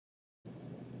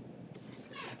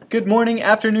Good morning,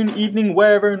 afternoon, evening,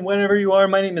 wherever and whenever you are.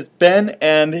 My name is Ben,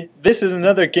 and this is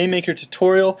another GameMaker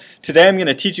tutorial. Today I'm going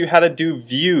to teach you how to do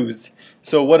views.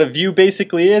 So what a view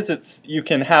basically is, it's you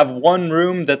can have one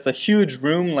room that's a huge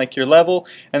room like your level,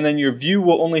 and then your view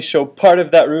will only show part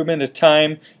of that room at a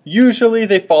time. Usually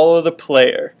they follow the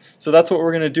player. So that's what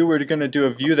we're going to do. We're going to do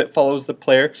a view that follows the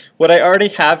player. What I already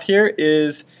have here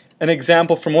is an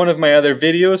example from one of my other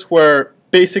videos where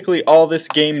basically all this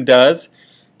game does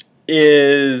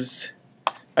is,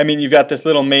 you've got this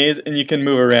little maze and you can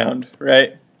move around,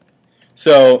 right?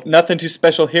 So nothing too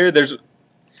special here. There's,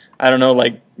 I don't know,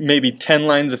 like maybe 10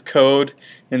 lines of code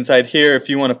inside here if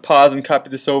you want to pause and copy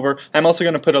this over. I'm also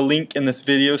going to put a link in this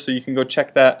video so you can go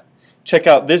check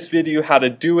out this video, how to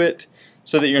do it,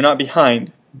 so that you're not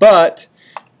behind. But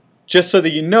just so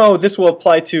that you know, this will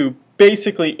apply to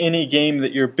basically any game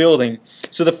that you're building.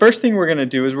 So the first thing we're going to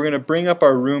do is we're going to bring up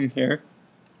our room here.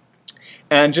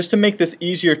 And just to make this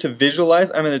easier to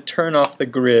visualize, I'm going to turn off the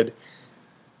grid.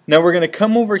 Now we're going to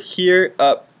come over here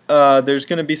up. There's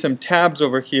going to be some tabs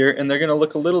over here, and they're going to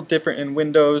look a little different in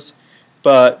Windows,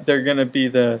 but they're going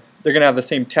to have the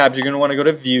same tabs. You're going to want to go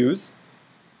to Views.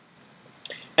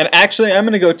 And actually, I'm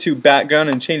going to go to Background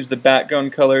and change the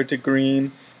background color to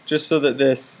green, just so that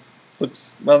this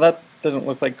looks, well, that doesn't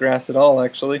look like grass at all,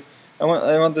 actually. I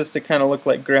want this to kind of look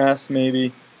like grass,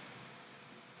 maybe.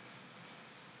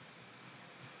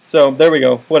 So there we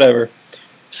go, whatever.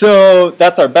 So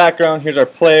that's our background, here's our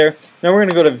player. Now we're going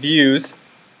to go to Views.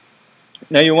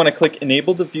 Now you want to click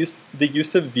Enable the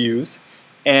use of views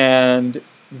and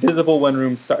Visible when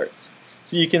room starts.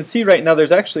 So you can see right now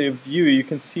there's actually a view. You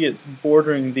can see it's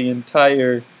bordering the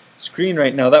entire screen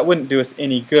right now. That wouldn't do us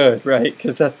any good, right?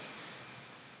 Because that's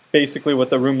basically what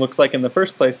the room looks like in the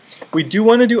first place. We do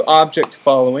want to do object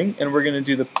following, and we're going to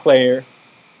do the player.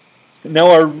 Now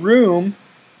our room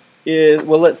is,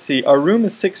 well, let's see, our room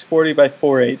is 640 by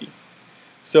 480.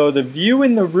 So the view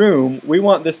in the room, we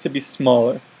want this to be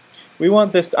smaller. We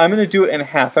want this, I'm going to do it in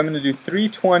half. I'm going to do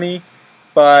 320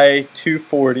 by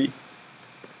 240.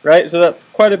 Right? So that's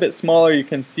quite a bit smaller. You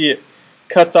can see it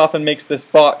cuts off and makes this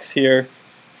box here.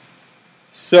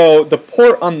 So the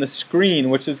port on the screen,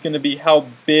 which is going to be how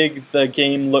big the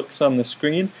game looks on the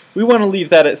screen, we want to leave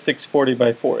that at 640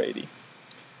 by 480.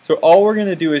 So all we're going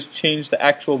to do is change the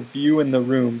actual view in the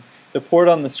room. The port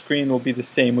on the screen will be the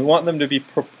same. We want them to be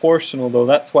proportional though,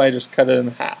 that's why I just cut it in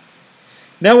half.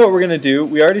 Now what we're going to do,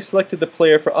 we already selected the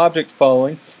player for object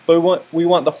following, but we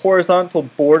want the horizontal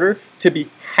border to be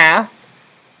half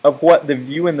of what the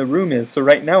view in the room is. So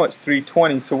right now it's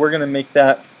 320, so we're going to make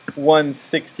that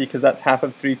 160 because that's half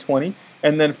of 320.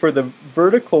 And then for the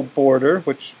vertical border,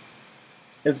 which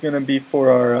is going to be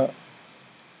for our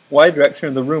Y direction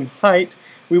of the room height,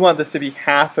 we want this to be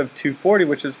half of 240,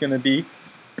 which is going to be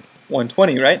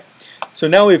 120, right? So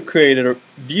now we've created a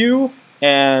view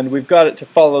and we've got it to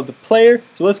follow the player.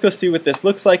 So let's go see what this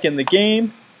looks like in the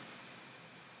game.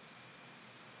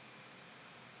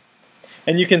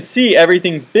 And you can see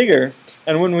everything's bigger,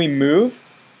 and when we move,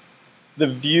 the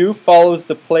view follows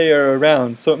the player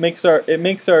around. So it makes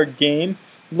our game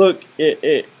look,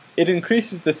 it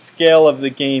increases the scale of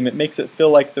the game. It makes it feel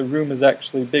like the room is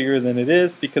actually bigger than it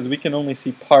is because we can only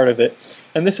see part of it.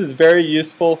 And this is very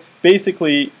useful.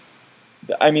 Basically,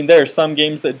 there are some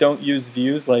games that don't use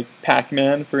views, like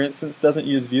Pac-Man, for instance, doesn't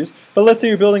use views. But let's say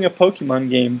you're building a Pokemon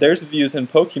game. There's views in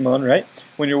Pokemon, right?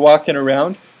 When you're walking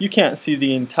around, you can't see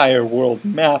the entire world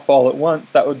map all at once.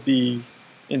 That would be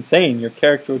insane. Your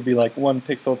character would be like 1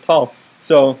 pixel tall.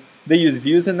 So they use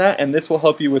views in that, and this will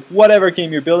help you with whatever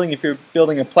game you're building. If you're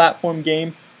building a platform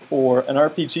game or an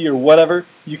RPG or whatever,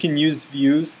 you can use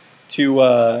views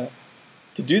to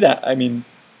do that.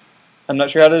 I'm not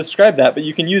sure how to describe that, but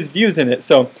you can use views in it.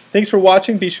 So thanks for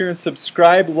watching. Be sure and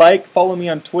subscribe, like, follow me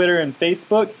on Twitter and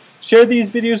Facebook. Share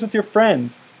these videos with your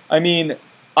friends.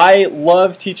 I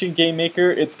love teaching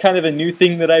GameMaker. It's kind of a new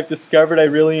thing that I've discovered. I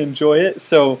really enjoy it.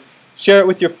 So share it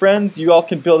with your friends. You all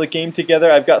can build a game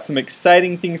together. I've got some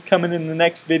exciting things coming in the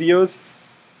next videos.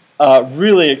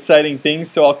 Really exciting things.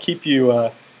 So I'll keep you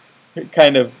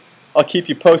I'll keep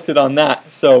you posted on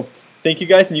that. So thank you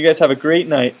guys, and you guys have a great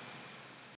night.